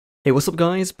Hey, what's up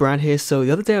guys, Brad here. So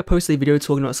the other day I posted a video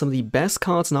talking about some of the best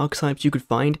cards and archetypes you could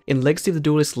find in Legacy of the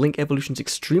Duelist Link Evolution's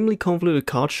extremely convoluted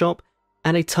card shop,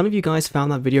 and a ton of you guys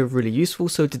found that video really useful,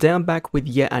 so today I'm back with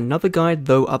yet another guide,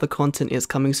 though other content is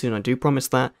coming soon, I do promise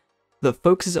that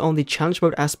focuses on the challenge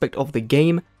mode aspect of the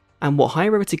game, and what high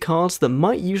rarity cards that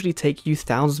might usually take you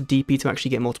thousands of DP to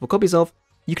actually get multiple copies of,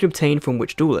 you can obtain from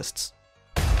which duelists.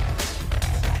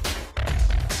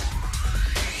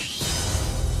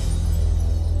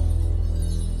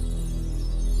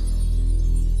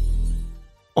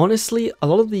 Honestly, a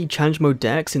lot of the challenge mode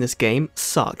decks in this game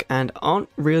suck and aren't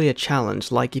really a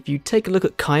challenge. Like if you take a look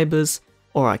at Kaiba's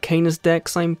or Arcana's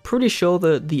decks, I'm pretty sure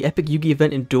that the Epic Yugi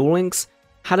event in Duel Links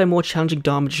had a more challenging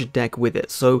Dark Magician deck with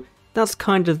it, so that's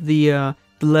kind of the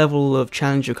level of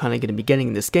challenge you're kind of going to be getting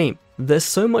in this game. There's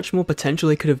so much more potential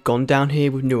they could have gone down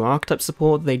here with new archetype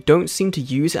support they don't seem to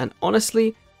use, and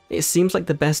honestly, it seems like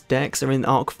the best decks are in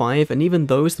Arc 5, and even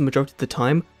those the majority of the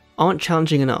time aren't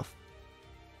challenging enough.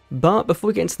 But before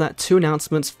we get into that, two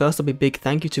announcements. First up, a big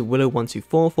thank you to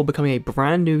Willow124 for becoming a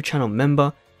brand new channel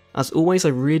member. As always, I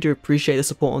really do appreciate the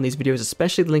support on these videos,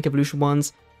 especially the Link Evolution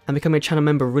ones, and becoming a channel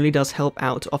member really does help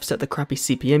out to offset the crappy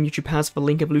CPM YouTube has for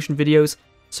Link Evolution videos,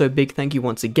 so big thank you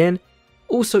once again.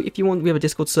 Also, if you want, we have a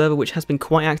Discord server which has been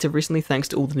quite active recently thanks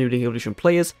to all the new Link Evolution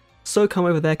players, so come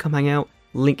over there, come hang out,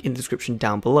 link in the description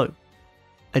down below.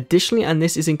 Additionally, and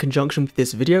this is in conjunction with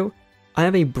this video, I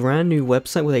have a brand new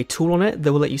website with a tool on it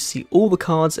that will let you see all the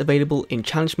cards available in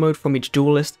challenge mode from each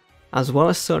duelist, as well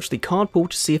as search the card pool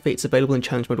to see if it's available in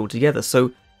challenge mode altogether.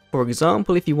 So, for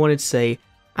example, if you wanted, say,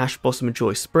 Ash Blossom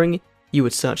Joyous Spring, you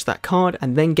would search that card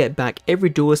and then get back every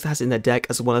duelist that has it in their deck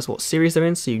as well as what series they're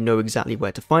in, so you know exactly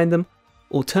where to find them.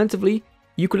 Alternatively,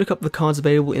 you could look up the cards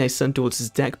available in a certain duelist's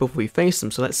deck before you face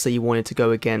them. So let's say you wanted to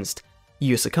go against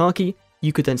Yu Sakaki,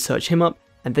 you could then search him up,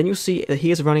 and then you'll see that he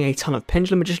is running a ton of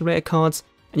Pendulum Magician related cards,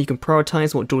 and you can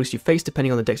prioritize what duelists you face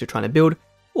depending on the decks you're trying to build,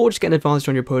 or just get an advantage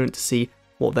on your opponent to see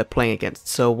what they're playing against.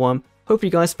 So hopefully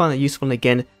you guys find that useful, and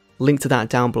again, link to that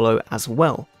down below as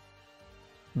well.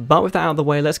 But with that out of the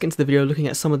way, let's get into the video looking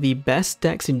at some of the best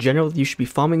decks in general that you should be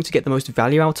farming to get the most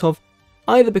value out of,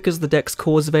 either because of the deck's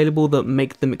cores available that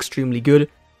make them extremely good,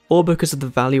 or because of the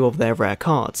value of their rare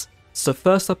cards. So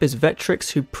first up is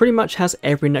Vectrix, who pretty much has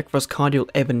every Necros card you'll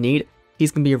ever need. He's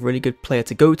going to be a really good player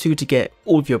to go to get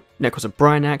all of your Necros of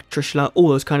Bryanak, Trishula, all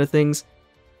those kind of things.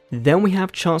 Then we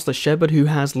have Chancellor Shepard, who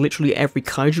has literally every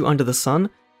kaiju under the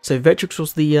sun. So Vectrix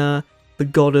was the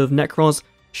god of Necros,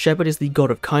 Shepard is the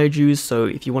god of kaijus, so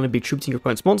if you want to be tributing your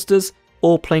opponent's monsters,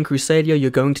 or playing Crusadia,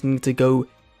 you're going to need to go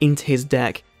into his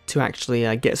deck to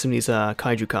actually get some of these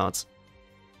kaiju cards.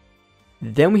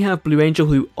 Then we have Blue Angel,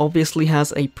 who obviously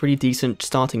has a pretty decent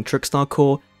starting Trickstar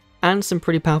core, and some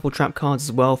pretty powerful trap cards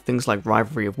as well, things like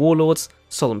Rivalry of Warlords,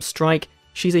 Solemn Strike.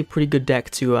 She's a pretty good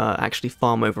deck to actually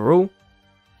farm overall.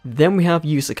 Then we have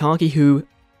Yu Sakaki, who,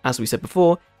 as we said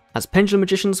before, has Pendulum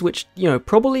Magicians, which, you know,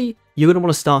 probably you're going to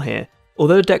want to start here.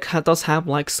 Although the deck does have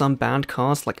like some banned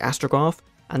cards like Astrograph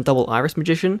and Double Iris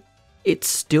Magician, it's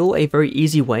still a very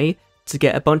easy way to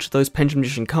get a bunch of those Pendulum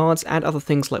Magician cards and other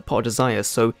things like Pot of Desires,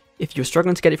 so if you're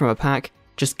struggling to get it from a pack,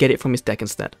 just get it from his deck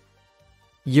instead.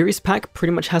 Yuri's pack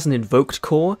pretty much has an invoked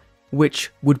core, which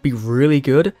would be really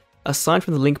good. Aside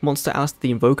from the Link monster Alistair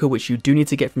the Invoker, which you do need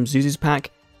to get from Zuzu's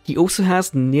pack, he also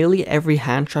has nearly every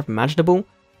hand trap imaginable,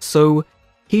 so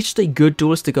he's just a good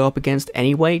duelist to go up against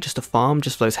anyway, just to farm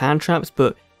just for those hand traps,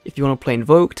 but if you want to play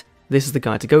invoked, this is the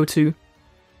guy to go to.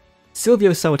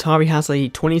 Silvio Sawatari has a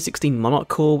 2016 Monarch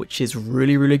core, which is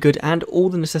really good, and all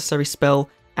the necessary spell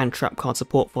and trap card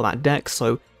support for that deck,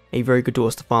 so a very good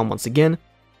duelist to farm once again.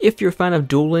 If you're a fan of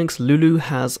Duel Links, Lulu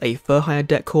has a Furhire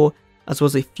deck core, as well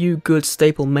as a few good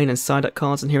staple main and side deck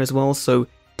cards in here as well, so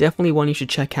definitely one you should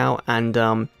check out, and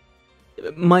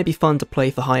it might be fun to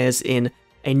play for hires in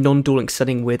a non-Duel Links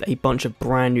setting with a bunch of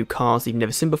brand new cards you've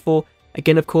never seen before.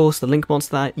 Again, of course, the Link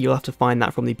monster, you'll have to find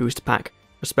that from the booster pack,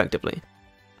 respectively.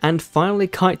 And finally,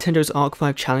 Kite Tender's Arc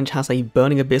 5 Challenge has a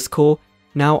Burning Abyss core.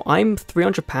 Now, I'm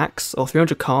 300 packs, or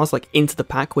 300 cards, like, into the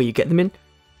pack where you get them in,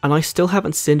 and I still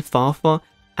haven't seen Farfa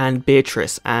and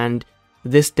Beatrice, and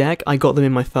this deck, I got them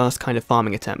in my first kind of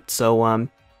farming attempt, so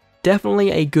definitely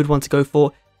a good one to go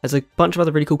for. There's a bunch of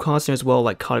other really cool cards here as well,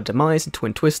 like Card of Demise and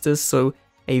Twin Twisters, so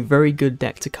a very good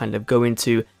deck to kind of go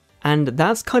into, and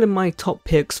that's kind of my top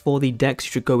picks for the decks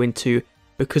you should go into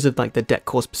because of like the deck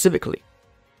core specifically.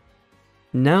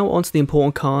 Now onto the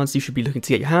important cards you should be looking to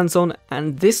get your hands on,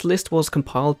 and this list was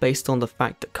compiled based on the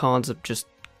fact that cards are just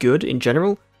good in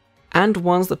general, and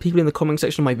ones that people in the comment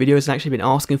section of my videos have actually been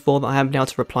asking for that I haven't been able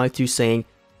to reply to, saying,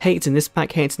 hey, it's in this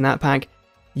pack, hey, it's in that pack.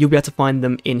 you'll be able to find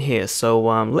them in here. So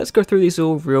let's go through these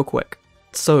all real quick.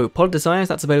 So Pot Desires,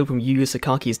 that's available from Yu Yu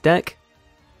Sakaki's deck.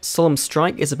 Solemn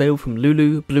Strike is available from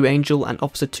Lulu, Blue Angel, and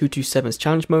Officer 227's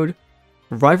challenge mode.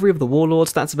 Rivalry of the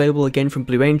Warlords, that's available again from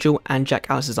Blue Angel and Jack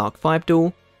Alice's Arc 5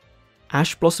 duel.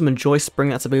 Ash Blossom Joyous Spring,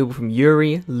 that's available from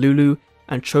Yuri, Lulu,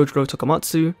 and Chojuro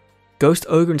Tokamatsu. Ghost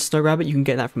Ogre and Snow Rabbit, you can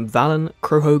get that from Valen,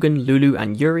 Crow Hogan, Lulu,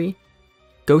 and Yuri.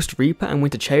 Ghost Reaper and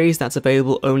Winter Cherries, that's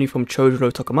available only from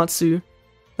Chojuro Tokamatsu.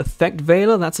 Effect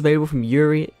Veiler, that's available from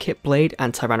Yuri, Kit Blade,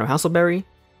 and Tyranno Hasselberry.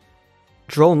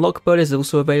 Droll and Lockbird is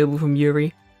also available from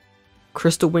Yuri.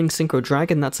 Crystal Wing Synchro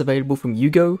Dragon, that's available from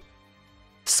Yugo.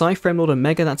 Psyframe Lord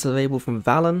Omega, that's available from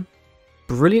Valen.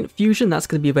 Brilliant Fusion, that's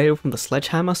going to be available from the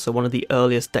Sledgehammer, so one of the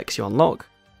earliest decks you unlock.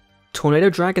 Tornado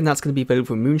Dragon, that's going to be available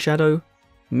from Moonshadow.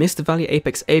 Mist Valley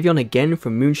Apex Avion, again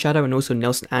from Moonshadow and also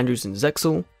Nelson Andrews and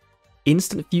Zexal.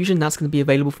 Instant Fusion, that's going to be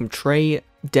available from Trey,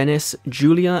 Dennis,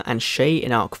 Julia, and Shay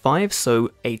in Arc 5,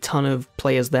 so a ton of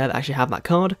players there that actually have that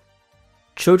card.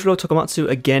 Chojuro Tokamatsu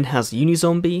again has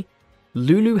Unizombie.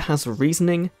 Lulu has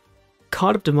Reasoning.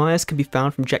 Card of Demise can be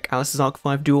found from Jack Alice's Arc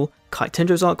 5 duel, Kite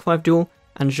Tenjo's Arc 5 duel,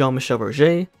 and Jean-Michel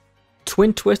Roger.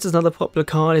 Twin Twist is another popular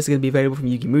card, is going to be available from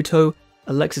Yugi Muto,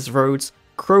 Alexis Rhodes,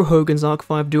 Crow Hogan's Arc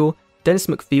 5 duel, Dennis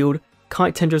McField,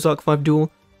 Kite Tenjo's Arc 5 duel,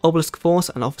 Obelisk Force,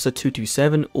 and Officer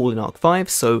 227 all in Arc 5,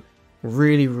 so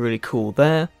really cool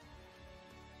there.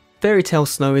 Fairy Tail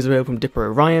Snow is available from Dipper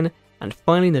Orion, and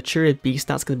finally Naturia Beast,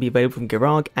 that's going to be available from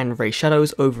Garag and Ray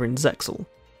Shadows over in Zexal.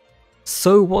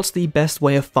 So what's the best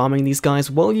way of farming these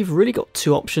guys? Well, you've really got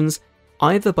two options,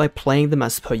 either by playing them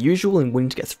as per usual and winning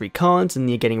to get 3 cards and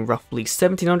you're getting roughly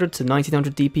 1700 to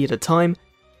 1900 DP at a time,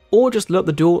 or just load up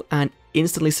the duel and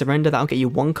instantly surrender, that'll get you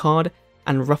 1 card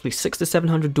and roughly 600 to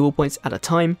 700 duel points at a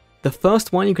time. The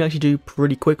first one you can actually do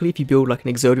pretty quickly if you build like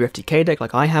an Exodia FTK deck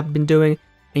like I have been doing,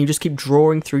 and you just keep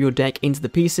drawing through your deck into the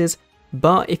pieces,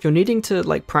 but if you're needing to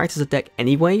like practice a deck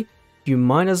anyway, you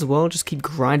might as well just keep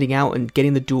grinding out and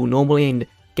getting the duel normally and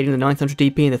getting the 900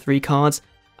 DP and the 3 cards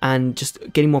and just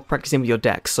getting more practice in with your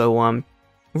deck. So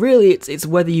really it's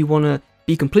whether you want to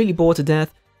be completely bored to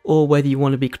death or whether you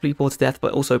want to be completely bored to death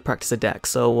but also practice a deck.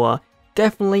 So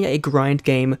definitely a grind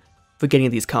game for getting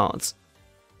these cards.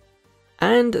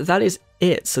 And that is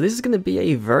it. So this is going to be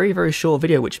a very short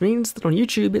video, which means that on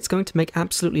YouTube it's going to make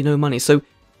absolutely no money. So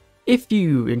if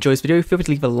you enjoy this video, feel free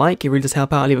to leave a like, it really does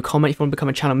help out. Leave a comment if you want to become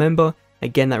a channel member.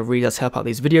 Again, that really does help out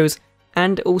these videos.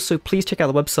 And also, please check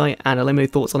out the website and let me know your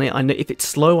thoughts on it. I know if it's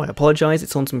slow, I apologize.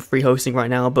 It's on some free hosting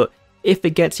right now, but if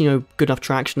it gets, good enough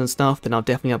traction and stuff, then I'll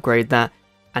definitely upgrade that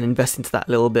and invest into that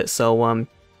a little bit. So,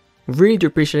 really do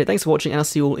appreciate it. Thanks for watching, and I'll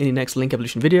see you all in the next Link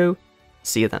Evolution video.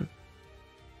 See you then.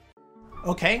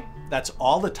 Okay, that's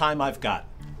all the time I've got.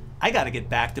 I gotta get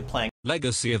back to playing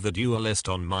Legacy of the Duelist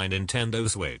on my Nintendo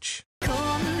Switch.